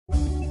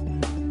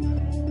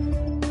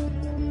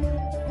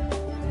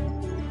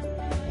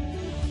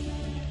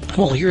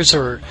Well, here's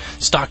our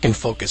stock in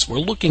focus. We're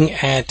looking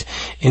at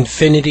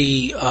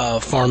Infinity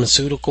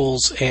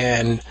Pharmaceuticals,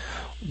 and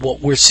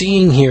what we're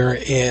seeing here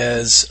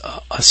is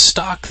a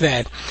stock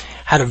that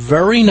had a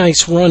very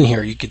nice run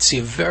here. You could see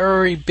a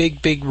very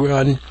big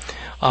run,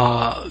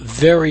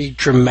 very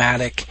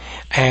dramatic.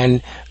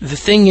 And the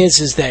thing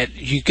is that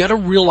you got to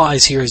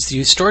realize here is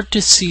you start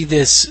to see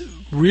this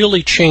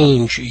really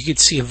change. You could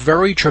see a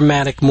very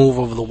dramatic move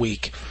over the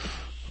week.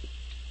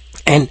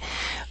 And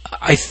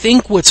I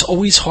think what's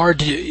always hard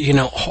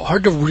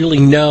to really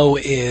know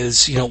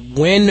is,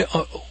 when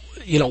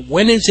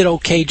is it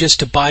okay just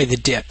to buy the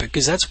dip?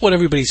 Because that's what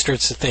everybody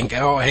starts to think.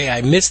 Oh, hey,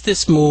 I missed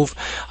this move.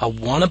 I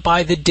want to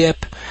buy the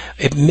dip.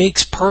 It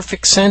makes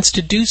perfect sense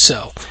to do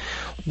so.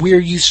 Where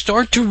you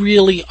start to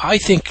really, I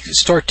think,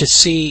 start to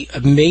see a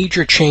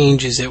major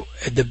change is that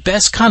the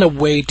best kind of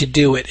way to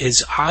do it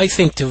is, I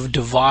think, to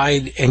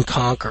divide and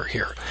conquer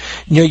here.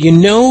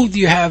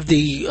 You have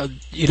the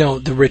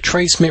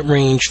retracement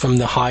range from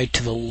the high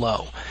to the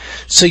low.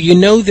 So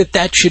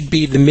that should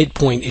be the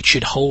midpoint. It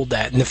should hold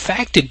that. And the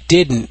fact it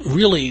didn't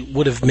really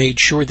would have made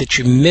sure that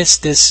you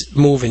missed this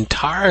move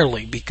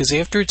entirely, because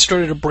after it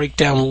started to break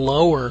down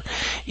lower,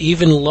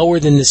 even lower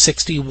than the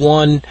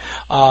 61%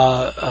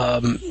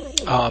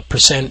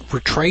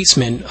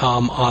 retracement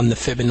on the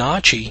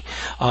Fibonacci,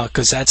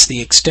 because that's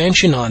the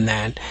extension on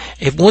that.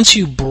 Once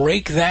you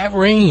break that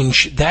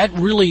range, that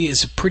really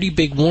is a pretty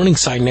big warning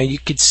sign. Now you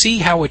could see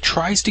how it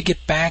tries to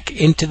get back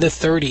into the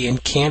 30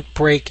 and can't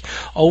break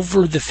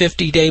over the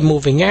 50-day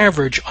moving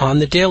average on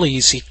the daily.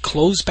 You see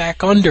close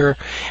back under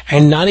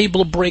and not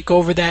able to break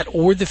over that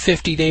or the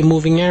 50-day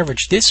moving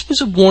average. This was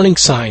a warning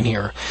sign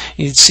here.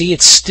 You see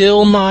it's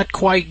still not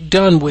quite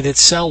done with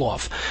its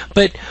sell-off.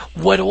 But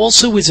what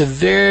also is a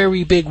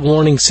very big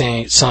warning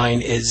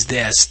sign is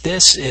this.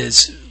 This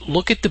is,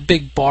 look at the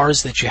big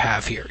bars that you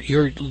have here.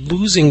 You're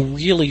losing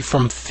really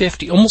from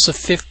 50, almost a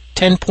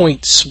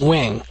 10-point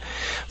swing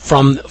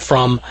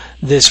from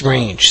this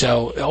range.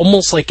 So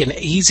almost like an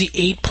easy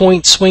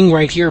 8-point swing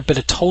right here, but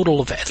a total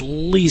of at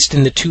least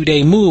in the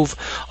 2-day move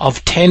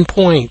of 10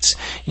 points.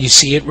 You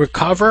see it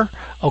recover,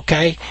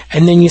 okay,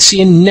 and then you see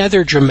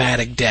another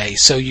dramatic day.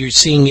 So you're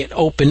seeing it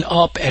open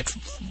up at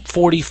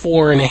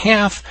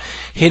 44.5,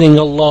 hitting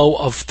a low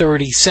of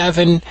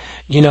 37,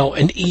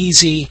 an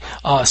easy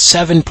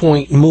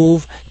 7-point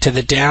move to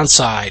the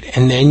downside.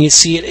 And then you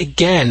see it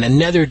again,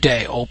 another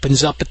day,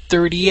 opens up at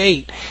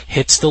 38,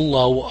 hits the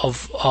low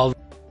of